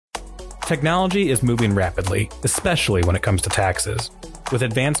Technology is moving rapidly, especially when it comes to taxes. With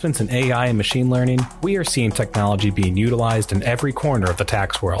advancements in AI and machine learning, we are seeing technology being utilized in every corner of the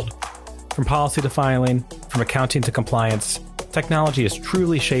tax world. From policy to filing, from accounting to compliance, technology is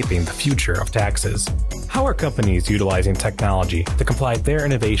truly shaping the future of taxes. How are companies utilizing technology to comply with their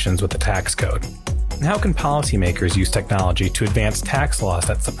innovations with the tax code? And how can policymakers use technology to advance tax laws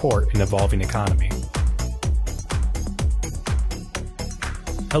that support an evolving economy?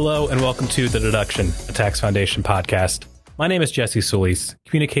 Hello and welcome to The Deduction, a Tax Foundation podcast. My name is Jesse Solis,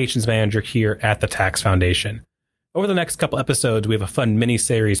 Communications Manager here at the Tax Foundation. Over the next couple episodes, we have a fun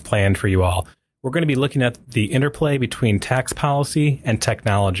mini-series planned for you all. We're going to be looking at the interplay between tax policy and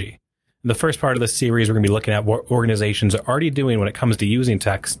technology. In the first part of this series, we're going to be looking at what organizations are already doing when it comes to using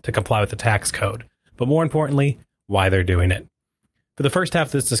text to comply with the tax code, but more importantly, why they're doing it. For the first half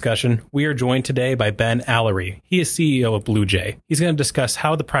of this discussion, we are joined today by Ben Allery. He is CEO of BlueJay. He's going to discuss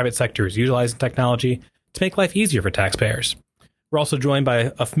how the private sector is utilizing technology to make life easier for taxpayers. We're also joined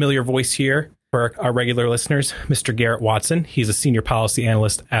by a familiar voice here for our regular listeners, Mr. Garrett Watson. He's a senior policy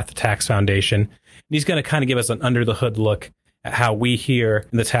analyst at the Tax Foundation. And he's going to kind of give us an under-the-hood look at how we here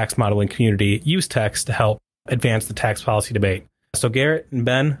in the tax modeling community use text to help advance the tax policy debate. So Garrett and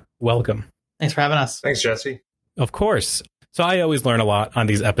Ben, welcome. Thanks for having us. Thanks, Jesse. Of course. So I always learn a lot on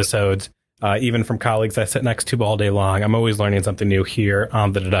these episodes, even from colleagues I sit next to all day long. I'm always learning something new here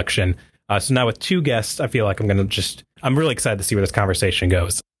on The Deduction. So now with two guests, I feel like I'm really excited to see where this conversation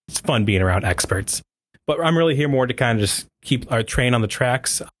goes. It's fun being around experts. But I'm really here more to kind of just keep our train on the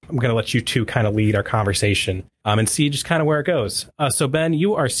tracks. I'm going to let you two kind of lead our conversation and see just kind of where it goes. So Ben,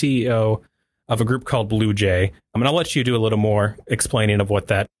 you are CEO of a group called BlueJay. And I'll let you do a little more explaining of what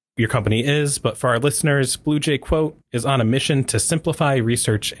that your company is, but for our listeners, BlueJay, quote, is on a mission to simplify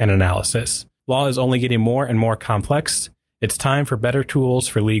research and analysis. Law is only getting more and more complex. It's time for better tools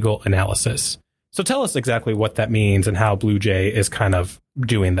for legal analysis. So tell us exactly what that means and how BlueJay is kind of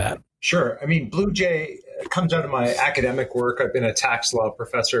doing that. Sure. I mean, BlueJay comes out of my academic work. I've been a tax law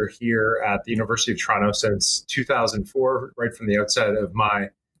professor here at the University of Toronto since 2004, right from the outset of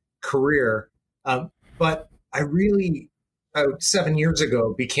my career. But I really, about 7 years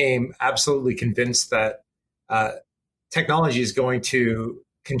ago, became absolutely convinced that technology is going to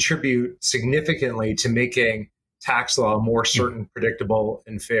contribute significantly to making tax law more certain, predictable,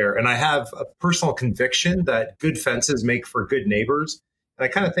 and fair. And I have a personal conviction that good fences make for good neighbors. And I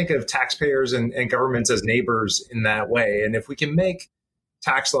kind of think of taxpayers and governments as neighbors in that way. And if we can make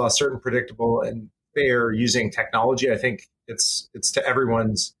tax law certain, predictable, and fair using technology, I think it's to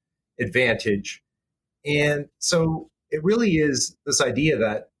everyone's advantage. And so it really is this idea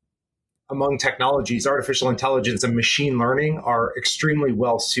that among technologies, artificial intelligence and machine learning are extremely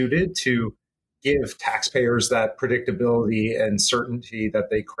well suited to give taxpayers that predictability and certainty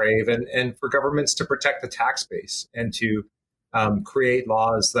that they crave, and for governments to protect the tax base and to create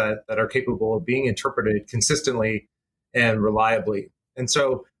laws that are capable of being interpreted consistently and reliably. And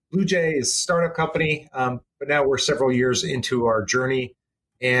so BlueJay is a startup company, but now we're several years into our journey.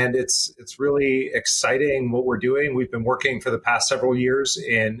 And it's really exciting what we're doing. We've been working for the past several years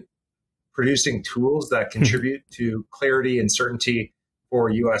in producing tools that contribute to clarity and certainty for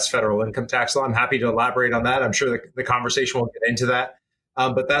U.S. federal income tax law. I'm happy to elaborate on that. I'm sure the conversation will get into that.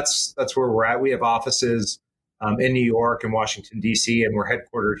 But that's where we're at. We have offices in New York and Washington, D.C., and we're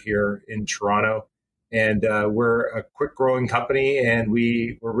headquartered here in Toronto. And we're a quick growing company, and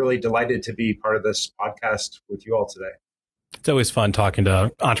we're really delighted to be part of this podcast with you all today. It's always fun talking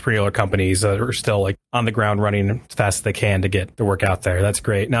to entrepreneurial companies that are still like on the ground running as fast as they can to get the work out there. That's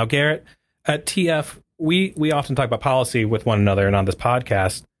great. Now, Garrett, at TF, we often talk about policy with one another and on this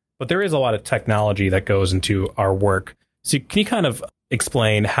podcast, but there is a lot of technology that goes into our work. So can you kind of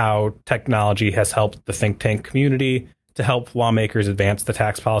explain how technology has helped the think tank community to help lawmakers advance the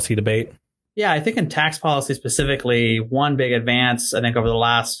tax policy debate? Yeah, I think in tax policy specifically, one big advance, I think over the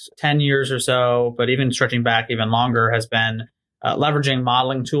last 10 years or so, but even stretching back even longer, has been leveraging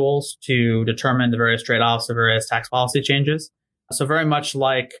modeling tools to determine the various trade-offs of various tax policy changes. So very much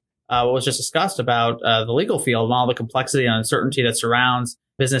like what was just discussed about the legal field and all the complexity and uncertainty that surrounds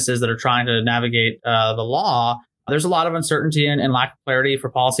businesses that are trying to navigate the law, there's a lot of uncertainty and lack of clarity for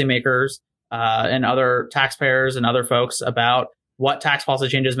policymakers and other taxpayers and other folks about what tax policy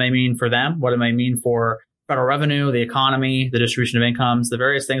changes may mean for them, what it may mean for federal revenue, the economy, the distribution of incomes, the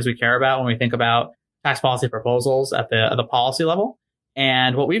various things we care about when we think about tax policy proposals at the policy level.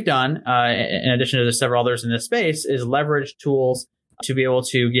 And what we've done, in addition to several others in this space, is leverage tools to be able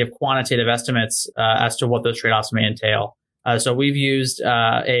to give quantitative estimates as to what those trade-offs may entail. So we've used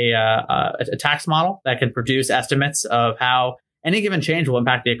a tax model that can produce estimates of how any given change will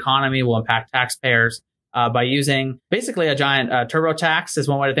impact the economy, will impact taxpayers by using basically a giant TurboTax is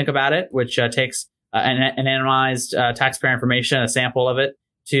one way to think about it, which takes an anonymized taxpayer information, a sample of it,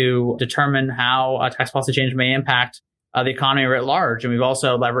 to determine how a tax policy change may impact the economy writ large. And we've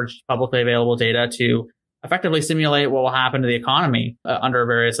also leveraged publicly available data to effectively simulate what will happen to the economy under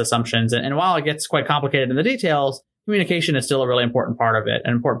various assumptions. And while it gets quite complicated in the details, communication is still a really important part of it.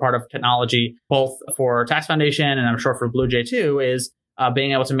 An important part of technology, both for Tax Foundation and I'm sure for BlueJay too, is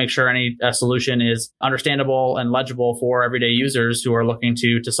being able to make sure any solution is understandable and legible for everyday users who are looking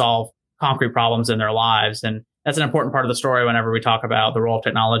to solve concrete problems in their lives. And that's an important part of the story whenever we talk about the role of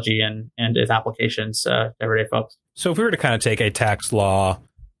technology and its applications to everyday folks. So if we were to kind of take a tax law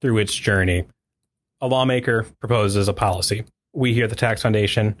through its journey, a lawmaker proposes a policy. We here at the Tax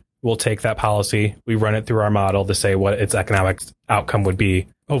Foundation will take that policy, we run it through our model to say what its economic outcome would be.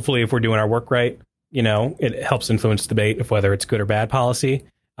 Hopefully, if we're doing our work right, it helps influence debate of whether it's good or bad policy.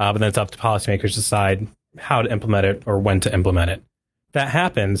 But then it's up to policymakers to decide how to implement it or when to implement it. That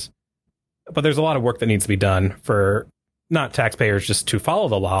happens, but there's a lot of work that needs to be done for not taxpayers just to follow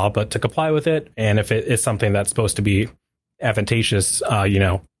the law, but to comply with it. And if it is something that's supposed to be advantageous,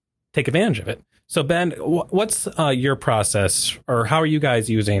 take advantage of it. So Ben, what's your process, or how are you guys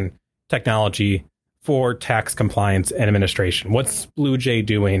using technology for tax compliance and administration? What's BlueJay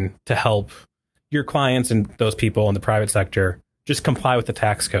doing to help your clients and those people in the private sector just comply with the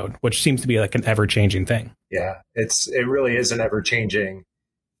tax code, which seems to be like an ever-changing thing? Yeah, it really is an ever-changing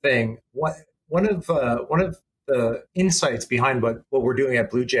thing. One of the insights behind what we're doing at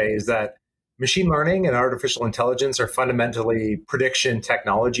BlueJay is that machine learning and artificial intelligence are fundamentally prediction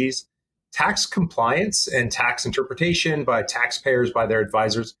technologies. Tax compliance and tax interpretation by taxpayers, by their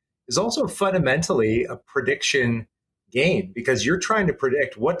advisors, is also fundamentally a prediction game, because you're trying to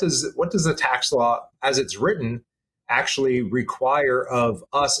predict what does the tax law as it's written actually require of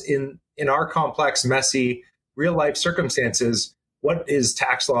us in our complex, messy, real life circumstances. What is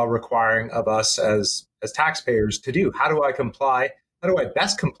tax law requiring of us as taxpayers to do? How do I comply? How do I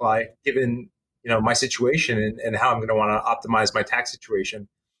best comply given my situation and how I'm going to want to optimize my tax situation?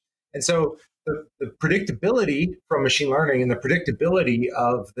 And so the predictability from machine learning and the predictability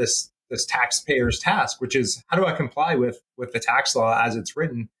of this taxpayer's task, which is how do I comply with the tax law as it's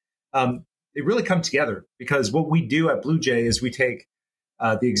written, they really come together, because what we do at BlueJay is we take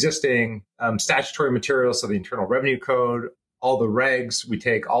the existing statutory materials, so the Internal Revenue Code, all the regs, we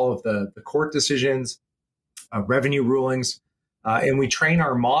take all of the court decisions, revenue rulings, and we train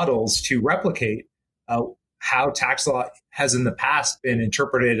our models to replicate how tax law has in the past been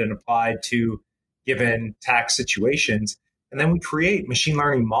interpreted and applied to given tax situations. And then we create machine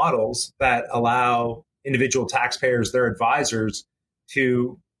learning models that allow individual taxpayers, their advisors,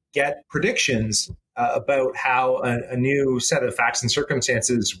 to get predictions about how a new set of facts and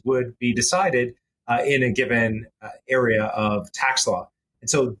circumstances would be decided in a given area of tax law. And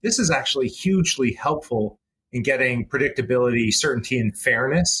so this is actually hugely helpful in getting predictability, certainty, and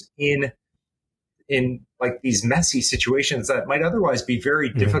fairness in like these messy situations that might otherwise be very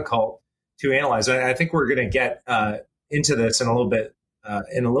difficult to analyze. I think we're going to get into this in a little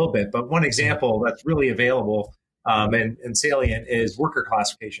bit. But one example that's really available and salient is worker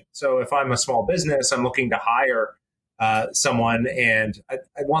classification. So if I'm a small business, I'm looking to hire someone, and I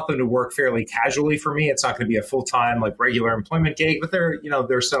want them to work fairly casually for me. It's not going to be a full-time, like regular employment gig, but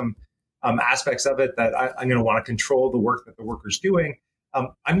there's some aspects of it that I'm going to want to control the work that the worker's doing.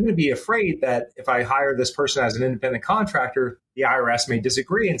 I'm going to be afraid that if I hire this person as an independent contractor, the IRS may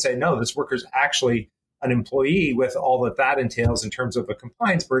disagree and say, no, this worker's actually an employee with all that entails in terms of a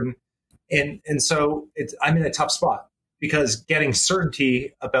compliance burden. And so I'm in a tough spot, because getting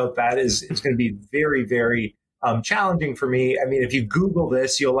certainty about that is going to be very, very challenging for me. I mean, if you Google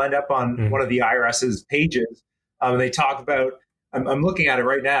this, you'll end up on one of the IRS's pages. They talk about, I'm looking at it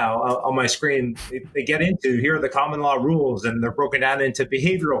right now on my screen. They get into, here are the common law rules, and they're broken down into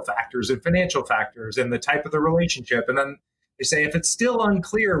behavioral factors and financial factors and the type of the relationship. And then they say, if it's still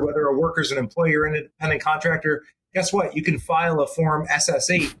unclear whether a worker's an employee or an independent contractor, guess what? You can file a form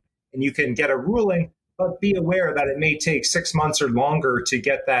SS8 and you can get a ruling, but be aware that it may take 6 months or longer to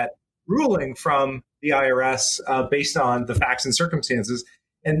get that ruling from the IRS based on the facts and circumstances.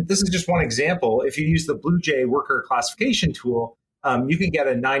 And this is just one example. If you use the BlueJay worker classification tool, you can get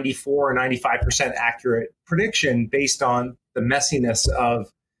a 94 or 95% accurate prediction based on the messiness of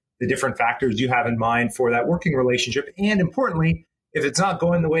the different factors you have in mind for that working relationship. And importantly, if it's not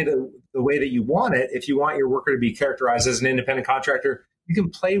going the way that you want it, if you want your worker to be characterized as an independent contractor, you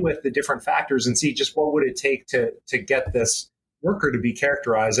can play with the different factors and see just what would it take to get this worker to be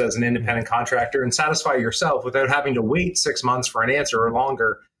characterized as an independent contractor and satisfy yourself without having to wait 6 months for an answer or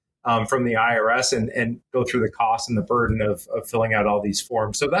longer from the IRS and go through the cost and the burden of filling out all these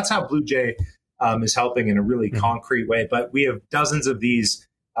forms. So that's how BlueJay is helping in a really concrete way. But we have dozens of these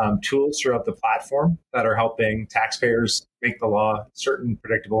tools throughout the platform that are helping taxpayers make the law certain,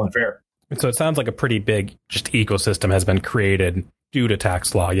 predictable, and fair. So it sounds like a pretty big just ecosystem has been created due to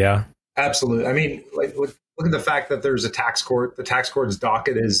tax law, yeah? Absolutely. I mean, like, look at the fact that there's a tax court. The tax court's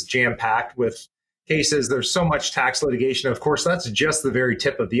docket is jam-packed with cases. There's so much tax litigation. Of course, that's just the very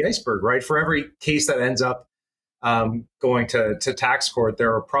tip of the iceberg, right? For every case that ends up going to tax court,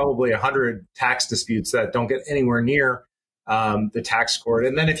 there are probably 100 tax disputes that don't get anywhere near the tax court.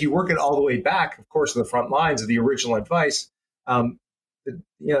 And then if you work it all the way back, of course, to the front lines of the original advice,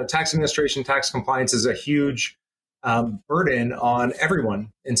 tax administration, tax compliance is a huge burden on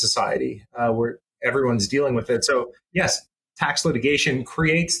everyone in society, where everyone's dealing with it. So yes, tax litigation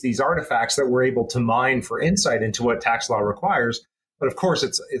creates these artifacts that we're able to mine for insight into what tax law requires. But of course,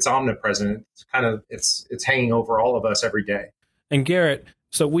 it's omnipresent. It's hanging over all of us every day. And Garrett,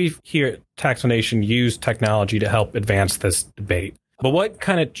 so we here at Tax Foundation use technology to help advance this debate. But what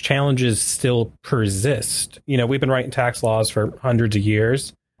kind of challenges still persist? We've been writing tax laws for hundreds of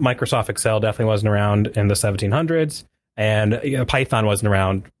years. Microsoft Excel definitely wasn't around in the 1700s, and Python wasn't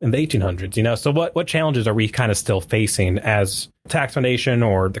around in the 1800s. So what challenges are we kind of still facing as Tax Foundation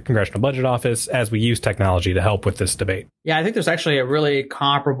or the Congressional Budget Office as we use technology to help with this debate? Yeah, I think there's actually a really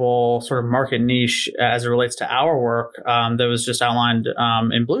comparable sort of market niche as it relates to our work that was just outlined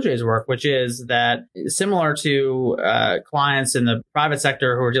in BlueJay's work, which is that similar to clients in the private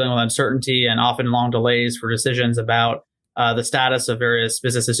sector who are dealing with uncertainty and often long delays for decisions about the status of various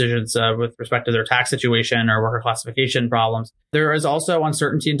business decisions with respect to their tax situation or worker classification problems. There is also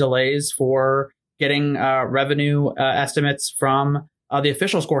uncertainty and delays for getting revenue estimates from the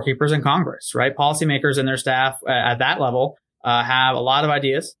official scorekeepers in Congress, right? Policymakers and their staff at that level have a lot of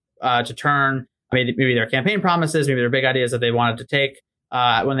ideas to turn maybe their campaign promises, maybe their big ideas that they wanted to take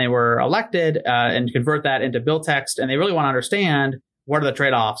when they were elected and convert that into bill text. And they really want to understand what are the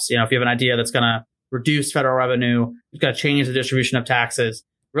trade-offs. If you have an idea that's going to reduce federal revenue, you've got to change the distribution of taxes.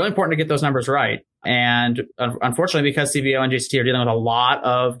 Really important to get those numbers right. And unfortunately, because CBO and JCT are dealing with a lot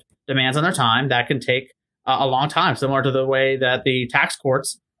of demands on their time, that can take a long time, similar to the way that the tax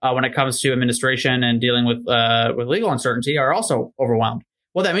courts, when it comes to administration and dealing with legal uncertainty, are also overwhelmed.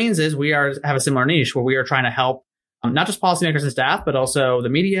 What that means is we have a similar niche where we are trying to help not just policymakers and staff, but also the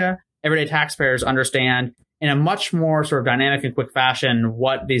media, everyday taxpayers understand in a much more sort of dynamic and quick fashion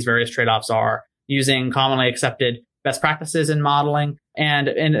what these various trade-offs are, using commonly accepted best practices in modeling. And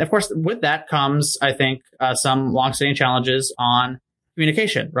of course, with that comes, I think, some longstanding challenges on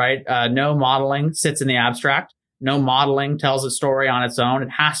communication, right? No modeling sits in the abstract. No modeling tells a story on its own. It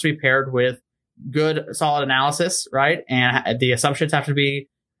has to be paired with good, solid analysis, right? And the assumptions have to be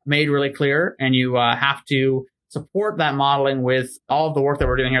made really clear. And you have to support that modeling with all of the work that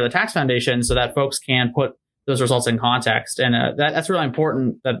we're doing here at the Tax Foundation so that folks can put those results in context. And that's really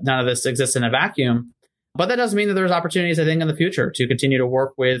important that none of this exists in a vacuum. But that doesn't mean that there's opportunities, I think, in the future to continue to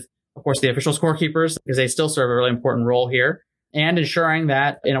work with, of course, the official scorekeepers, because they still serve a really important role here, and ensuring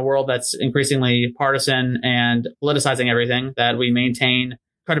that in a world that's increasingly partisan and politicizing everything, that we maintain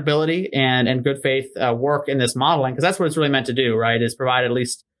credibility and good faith work in this modeling, because that's what it's really meant to do, right? Is provide at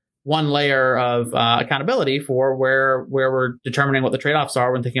least one layer of accountability for where we're determining what the trade-offs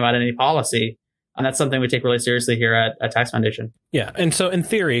are when thinking about any policy. And that's something we take really seriously here at Tax Foundation. Yeah. And so in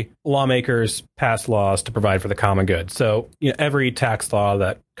theory, lawmakers pass laws to provide for the common good. So every tax law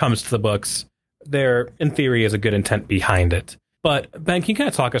that comes to the books, there, in theory, is a good intent behind it. But Ben, can you kind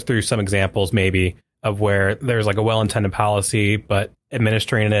of talk us through some examples maybe of where there's like a well-intended policy, but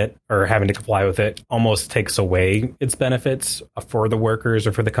administering it or having to comply with it almost takes away its benefits for the workers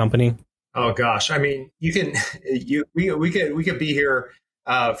or for the company? Oh, gosh. I mean, we could be here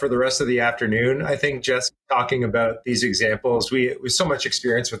for the rest of the afternoon. I think just talking about these examples, we have so much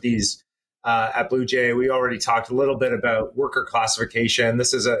experience with these at BlueJay. We already talked a little bit about worker classification.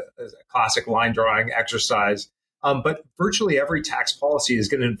 This is a classic line drawing exercise. But virtually every tax policy is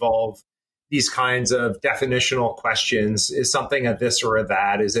going to involve these kinds of definitional questions. Is something a this or a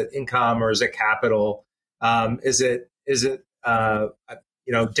that? Is it income or is it capital? Is it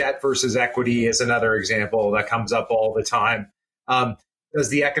debt versus equity is another example that comes up all the time. Does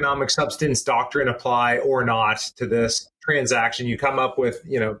the economic substance doctrine apply or not to this transaction? You come up with,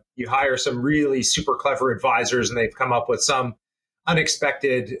 you hire some really super clever advisors and they've come up with some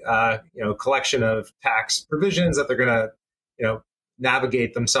unexpected, collection of tax provisions that they're going to,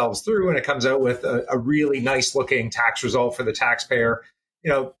 navigate themselves through, and it comes out with a really nice looking tax result for the taxpayer.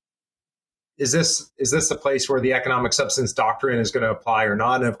 Is this the place where the economic substance doctrine is going to apply or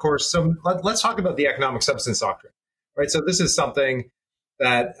not? And of course, let's talk about the economic substance doctrine, right? So this is something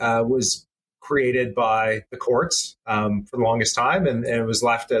that was created by the courts for the longest time, and it was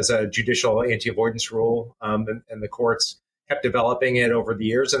left as a judicial anti-avoidance rule, and the courts kept developing it over the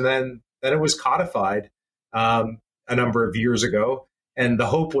years, and then it was codified a number of years ago. And the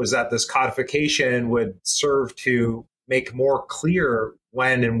hope was that this codification would serve to make more clear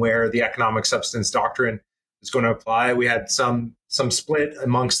when and where the economic substance doctrine is going to apply. We had some split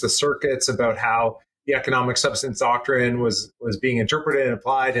amongst the circuits about how the economic substance doctrine was being interpreted and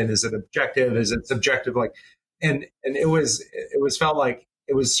applied, and is it objective? Is it subjective? And it was felt like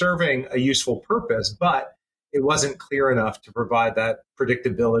it was serving a useful purpose, but it wasn't clear enough to provide that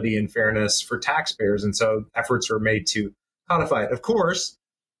predictability and fairness for taxpayers. And so efforts were made to codify it. Of course,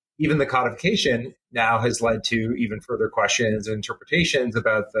 even the codification now has led to even further questions and interpretations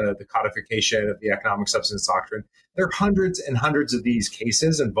about the codification of the economic substance doctrine. There are hundreds and hundreds of these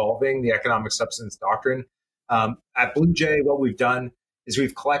cases involving the economic substance doctrine. At Blue Jay, what we've done is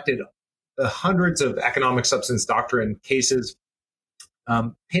we've collected the hundreds of economic substance doctrine cases,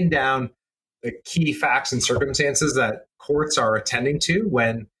 pinned down the key facts and circumstances that courts are attending to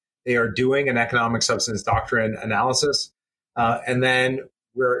when they are doing an economic substance doctrine analysis. And then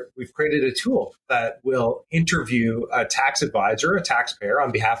we've created a tool that will interview a tax advisor, a taxpayer, on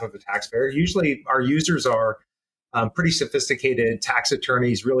behalf of a taxpayer. Usually our users are pretty sophisticated tax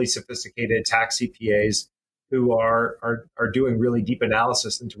attorneys, really sophisticated tax CPAs who are doing really deep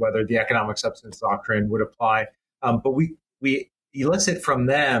analysis into whether the economic substance doctrine would apply. But we elicit from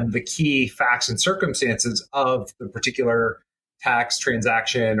them the key facts and circumstances of the particular tax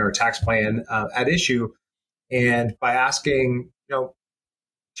transaction or tax plan at issue. And by asking,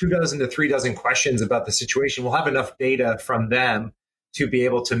 2 dozen to 3 dozen questions about the situation, we'll have enough data from them to be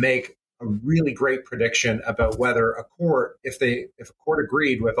able to make a really great prediction about whether a court, if a court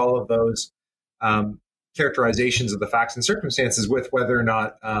agreed with all of those characterizations of the facts and circumstances, with whether or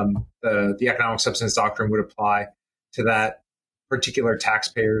not the economic substance doctrine would apply to that particular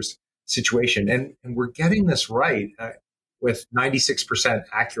taxpayer's situation. And we're getting this right with 96%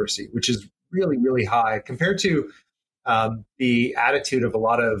 accuracy, which is really, really high compared to the attitude of a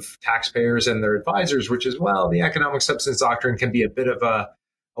lot of taxpayers and their advisors, which is, well, the economic substance doctrine can be a bit of a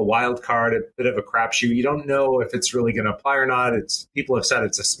wild card, a bit of a crapshoot. You don't know if it's really going to apply or not. People have said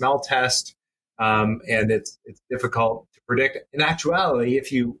it's a smell test, and it's difficult to predict. In actuality,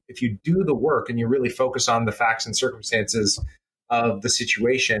 if you do the work and you really focus on the facts and circumstances of the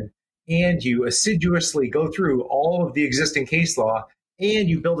situation, and you assiduously go through all of the existing case law, and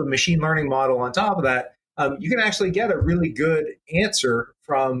you build a machine learning model on top of that, you can actually get a really good answer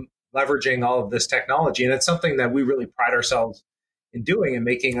from leveraging all of this technology. And it's something that we really pride ourselves in doing, and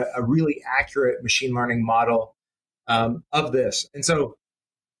making a really accurate machine learning model of this. And so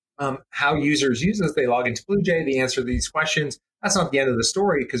how users use this, they log into Blue Jay, they answer these questions. That's not the end of the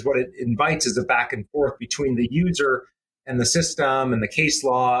story, because what it invites is a back and forth between the user and the system and the case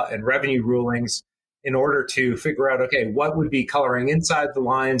law and revenue rulings, in order to figure out, okay, what would be coloring inside the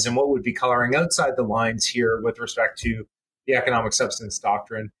lines and what would be coloring outside the lines here with respect to the economic substance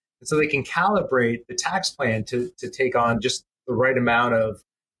doctrine. And so they can calibrate the tax plan to take on just the right amount of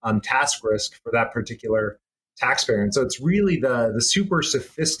task risk for that particular taxpayer. And so it's really the super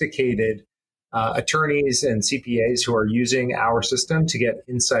sophisticated attorneys and CPAs who are using our system to get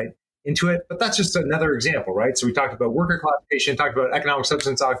insight into it. But that's just another example, right? So we talked about worker classification, talked about economic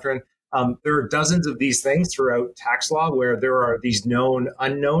substance doctrine. There are dozens of these things throughout tax law where there are these known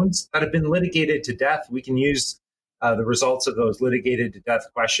unknowns that have been litigated to death. We can use the results of those litigated to death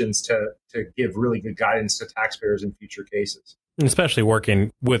questions to give really good guidance to taxpayers in future cases. And especially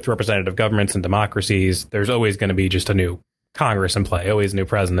working with representative governments and democracies, there's always going to be just a new Congress in play, always a new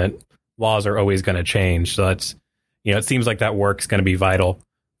president. Laws are always going to change. So that's, it seems like that work's going to be vital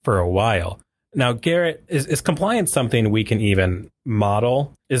for a while. Now, Garrett, is compliance something we can even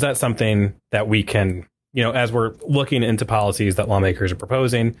model? Is that something that we can, as we're looking into policies that lawmakers are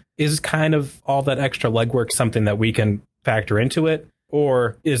proposing, is kind of all that extra legwork something that we can factor into it?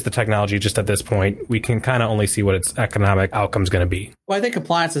 Or is the technology just at this point, we can kind of only see what its economic outcome is going to be? Well, I think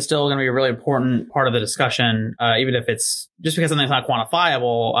compliance is still going to be a really important part of the discussion, even if it's just because something's not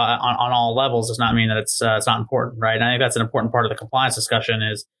quantifiable on all levels does not mean that it's not important, right? And I think that's an important part of the compliance discussion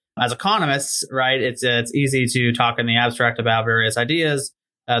is, as economists, right, it's easy to talk in the abstract about various ideas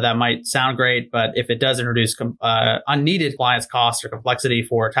that might sound great, but if it does introduce unneeded compliance costs or complexity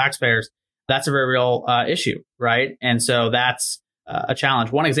for taxpayers, that's a very real issue, right? And so that's a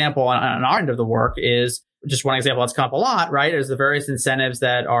challenge. One example on our end of the work is just one example that's come up a lot, right? Is the various incentives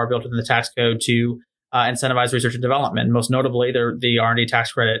that are built into the tax code to incentivize research and development. Most notably, the R&D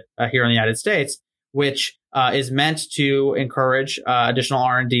tax credit here in the United States, which is meant to encourage additional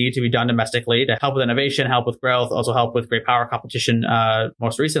R&D to be done domestically to help with innovation, help with growth, also help with great power competition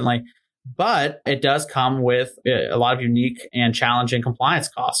most recently. But it does come with a lot of unique and challenging compliance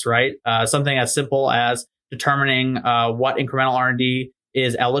costs, right? Something as simple as determining what incremental R&D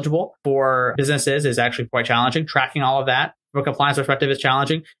is eligible for businesses is actually quite challenging. Tracking all of that from a compliance perspective is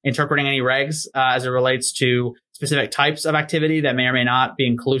challenging. Interpreting any regs as it relates to specific types of activity that may or may not be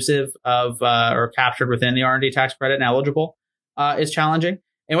inclusive of or captured within the R&D tax credit and eligible is challenging.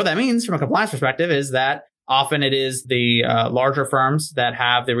 And what that means from a compliance perspective is that often it is the larger firms that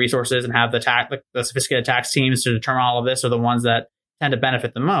have the resources and have the sophisticated tax teams to determine all of this are the ones that tend to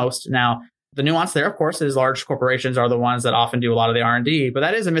benefit the most. Now, the nuance there, of course, is large corporations are the ones that often do a lot of the R&D, but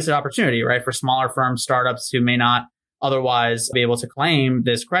that is a missed opportunity, right? For smaller firms, startups who may not otherwise be able to claim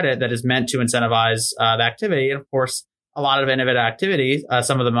this credit that is meant to incentivize the activity. And of course, a lot of innovative activity,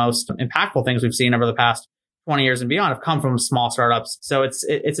 some of the most impactful things we've seen over the past 20 years and beyond have come from small startups. So it's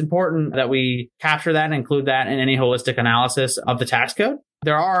important that we capture that and include that in any holistic analysis of the tax code.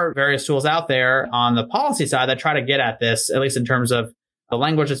 There are various tools out there on the policy side that try to get at this, at least in terms of the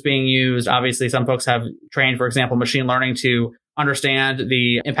language that's being used. Obviously, some folks have trained, for example, machine learning to understand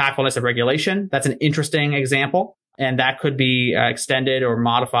the impactfulness of regulation. That's an interesting example. And that could be extended or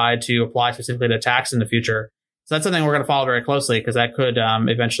modified to apply specifically to tax in the future. So that's something we're going to follow very closely because that could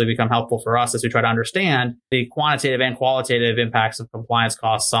eventually become helpful for us as we try to understand the quantitative and qualitative impacts of compliance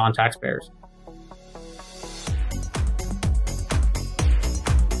costs on taxpayers.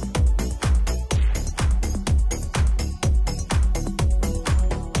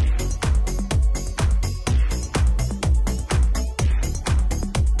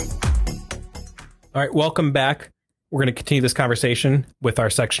 All right, welcome back. We're going to continue this conversation with our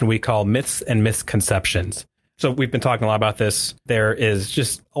section we call Myths and Misconceptions. So we've been talking a lot about this. There is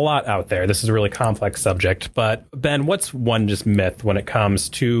just a lot out there. This is a really complex subject. But Ben, what's one just myth when it comes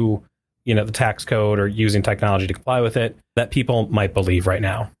to, the tax code or using technology to comply with it that people might believe right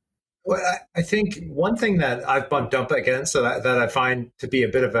now? Well, I think one thing that I've bumped up against that I find to be a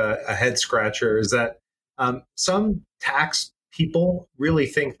bit of a head scratcher is that some tax people really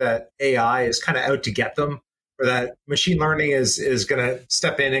think that AI is kind of out to get them, or that machine learning is going to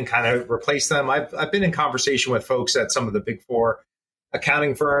step in and kind of replace them. I've been in conversation with folks at some of the big four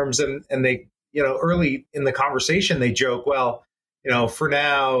accounting firms, and they, early in the conversation, they joke, well, for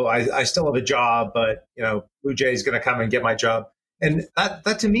now, I still have a job, but, BlueJay is going to come and get my job. And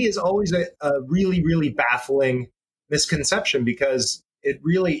that to me is always a really, really baffling misconception, because it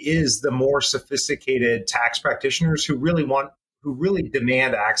really is the more sophisticated tax practitioners who really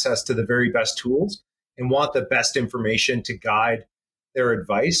demand access to the very best tools and want the best information to guide their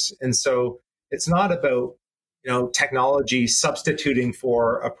advice. And so it's not about, technology substituting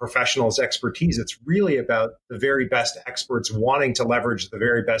for a professional's expertise. It's really about the very best experts wanting to leverage the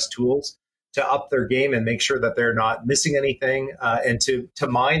very best tools to up their game and make sure that they're not missing anything, and to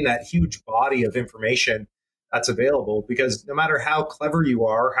mine that huge body of information that's available. Because no matter how clever you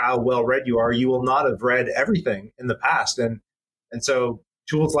are, how well read you are, you will not have read everything in the past. And so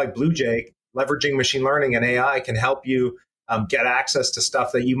tools like BlueJay, leveraging machine learning and AI, can help you get access to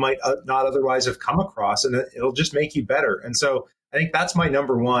stuff that you might not otherwise have come across, and it'll just make you better. And so I think that's my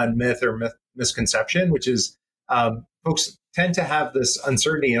number one myth or misconception, which is folks tend to have this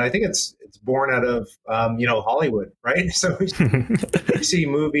uncertainty, and I think it's born out of Hollywood, right? So we see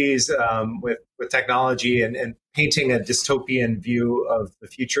movies with technology and painting a dystopian view of the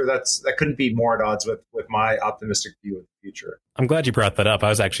future. That couldn't be more at odds with my optimistic view of the future. I'm glad you brought that up. I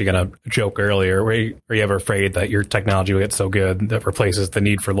was actually going to joke earlier. Were you ever afraid that your technology will get so good that replaces the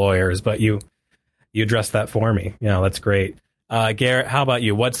need for lawyers? But you addressed that for me. That's great. Garrett, how about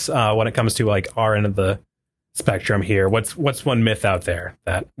you? What's when it comes to like our end of the spectrum here, what's one myth out there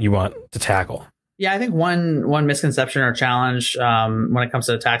that you want to tackle? Yeah, I think one misconception or challenge when it comes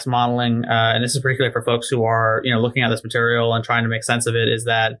to tax modeling, and this is particularly for folks who are looking at this material and trying to make sense of it, is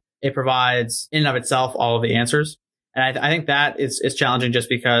that it provides in and of itself all of the answers. And I think that is challenging, just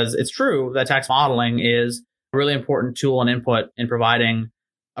because it's true that tax modeling is a really important tool and input in providing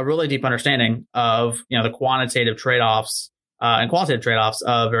a really deep understanding of the quantitative trade-offs and qualitative trade-offs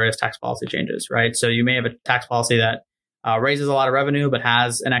of various tax policy changes, right? So you may have a tax policy that raises a lot of revenue, but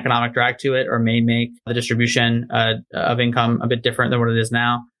has an economic drag to it, or may make the distribution of income a bit different than what it is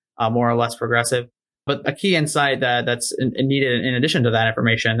now, more or less progressive. But a key insight that's needed in addition to that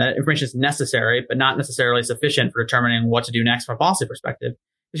information is necessary, but not necessarily sufficient for determining what to do next from a policy perspective,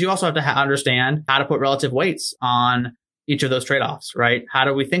 is you also have to understand how to put relative weights on each of those trade-offs, right? How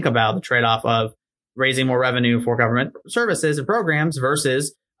do we think about the trade-off of raising more revenue for government services and programs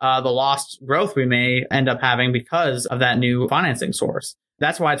versus the lost growth we may end up having because of that new financing source?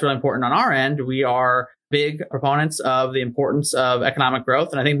 That's why it's really important on our end. We are big proponents of the importance of economic growth.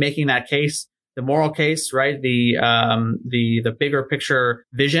 And I think making that case, the moral case, right? The bigger picture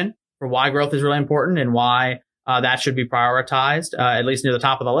vision for why growth is really important and why that should be prioritized, at least near the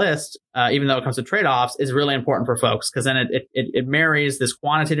top of the list, even though it comes to trade-offs, is really important for folks, because then it marries this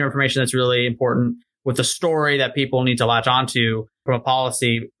quantitative information that's really important with the story that people need to latch onto from a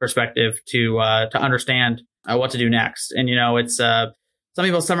policy perspective to understand what to do next. And, it's some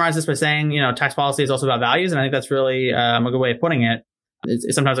people summarize this by saying, tax policy is also about values. And I think that's really a good way of putting it.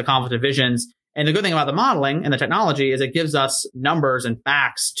 It's sometimes a conflict of visions. And the good thing about the modeling and the technology is it gives us numbers and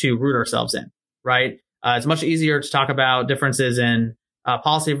facts to root ourselves in, right? It's much easier to talk about differences in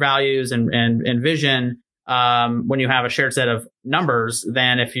policy values and vision when you have a shared set of numbers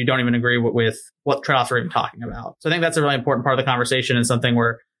than if you don't even agree with what trade-offs we're even talking about. So I think that's a really important part of the conversation and something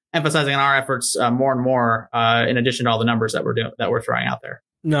we're emphasizing in our efforts more and more in addition to all the numbers that we're throwing out there.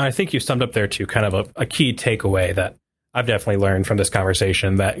 No, I think you summed up there too, kind of a key takeaway that I've definitely learned from this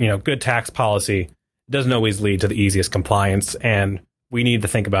conversation, that, good tax policy doesn't always lead to the easiest compliance. And we need to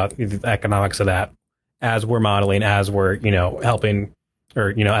think about the economics of that as we're modeling, as we're, helping, or,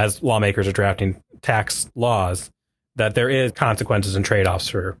 as lawmakers are drafting tax laws, that there is consequences and trade-offs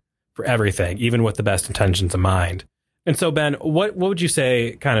for everything, even with the best intentions in mind. And so, Ben, what would you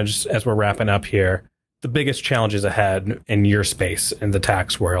say, kind of just as we're wrapping up here, the biggest challenges ahead in your space in the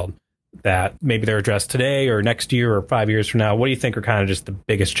tax world that maybe they're addressed today or next year or 5 years from now? What do you think are kind of just the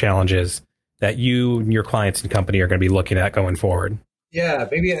biggest challenges that you and your clients and company are going to be looking at going forward? Yeah,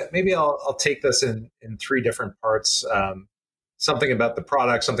 maybe I'll take this in three different parts. Something about the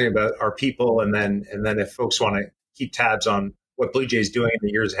product, something about our people, and then if folks want to keep tabs on what BluJay is doing in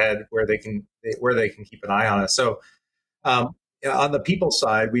the years ahead, where they can keep an eye on us. So on the people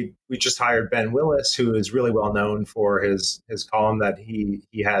side, we just hired Ben Willis, who is really well known for his column that he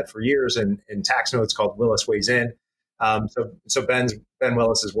had for years in Tax Notes called Willis Weighs In. So Ben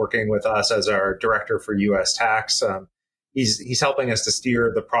Willis is working with us as our director for U.S. tax. He's helping us to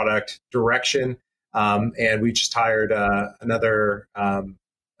steer the product direction. And we just hired another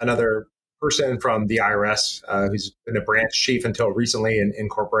person from the IRS who's been a branch chief until recently in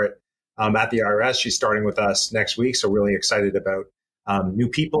corporate at the IRS. She's starting with us next week, so really excited about new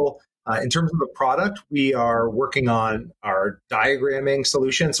people. In terms of the product, we are working on our diagramming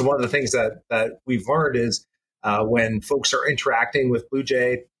solution. So one of the things that we've learned is when folks are interacting with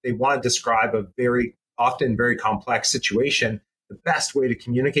BluJay, they want to describe a often very complex situation. The best way to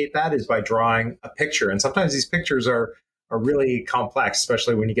communicate that is by drawing a picture. And sometimes these pictures are really complex,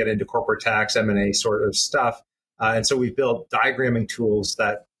 especially when you get into corporate tax, M&A sort of stuff. And so we've built diagramming tools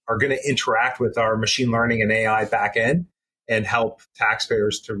that are going to interact with our machine learning and AI backend and help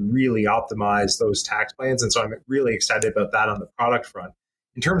taxpayers to really optimize those tax plans. And so I'm really excited about that on the product front.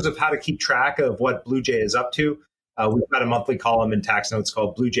 In terms of how to keep track of what BluJay is up to, we've got a monthly column in Tax Notes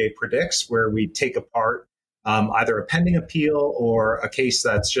called BluJay Predicts, where we take apart either a pending appeal or a case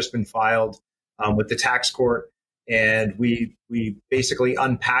that's just been filed with the tax court. And we basically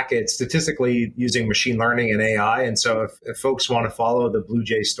unpack it statistically using machine learning and AI. And so if folks want to follow the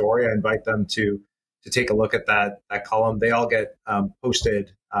BluJay story, I invite them to take a look at that column. They all get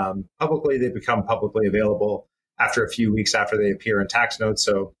posted publicly. They become publicly available after a few weeks after they appear in Tax Notes.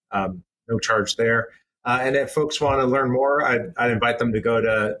 So no charge there. And if folks want to learn more, I'd invite them to go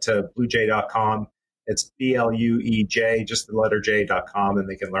to BluJay.com. It's BLUEJ, just the letter J.com, and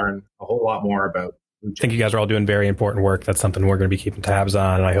they can learn a whole lot more about BluJay. I think you guys are all doing very important work. That's something we're going to be keeping tabs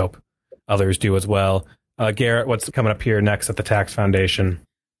on, and I hope others do as well. Garrett, what's coming up here next at the Tax Foundation?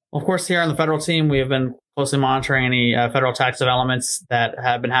 Well, of course, here on the federal team, we have been closely monitoring any federal tax developments that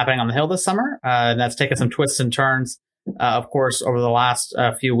have been happening on the Hill this summer. And that's taken some twists and turns, of course, over the last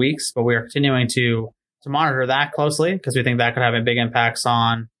few weeks. But we are continuing to monitor that closely because we think that could have a big impacts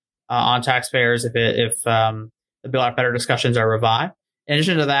on taxpayers if the Build Back Better discussions are revived. In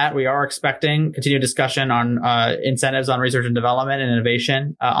addition to that, we are expecting continued discussion on incentives on research and development and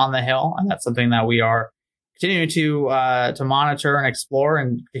innovation on the Hill, and that's something that we are continuing to monitor and explore,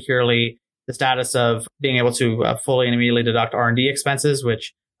 and particularly the status of being able to fully and immediately deduct R&D expenses,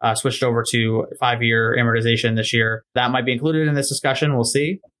 which switched over to 5-year amortization this year. That might be included in this discussion. We'll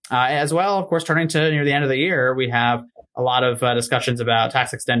see. As well, of course, turning to near the end of the year, we have a lot of discussions about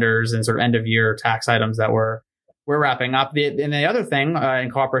tax extenders and sort of end of year tax items that we're wrapping up. And the other thing,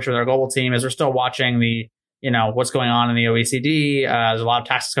 in cooperation with our global team, is we're still watching what's going on in the OECD. There's a lot of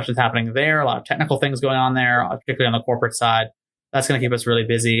tax discussions happening there, a lot of technical things going on there, particularly on the corporate side. That's going to keep us really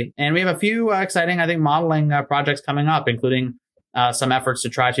busy. And we have a few exciting, I think, modeling projects coming up, including some efforts to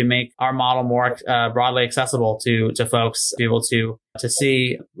try to make our model more broadly accessible to folks, be able to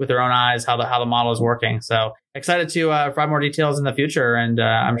see with their own eyes how the model is working. So excited to provide more details in the future, and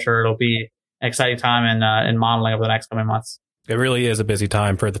I'm sure it'll be an exciting time in modeling over the next coming months. It really is a busy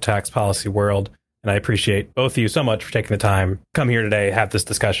time for the tax policy world, and I appreciate both of you so much for taking the time to come here today, have this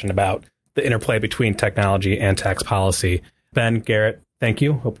discussion about the interplay between technology and tax policy. Ben, Garrett, thank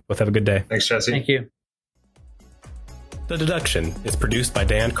you. Hope you both have a good day. Thanks, Jesse. Thank you. The Deduction is produced by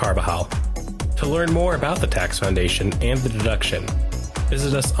Dan Carbajal. To learn more about the Tax Foundation and the Deduction,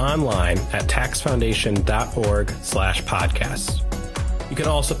 visit us online at taxfoundation.org/podcasts. You can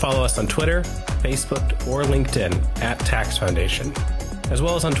also follow us on Twitter, Facebook, or LinkedIn at Tax Foundation, as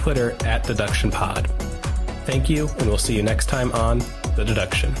well as on Twitter at DeductionPod. Thank you, and we'll see you next time on The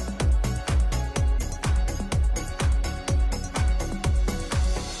Deduction.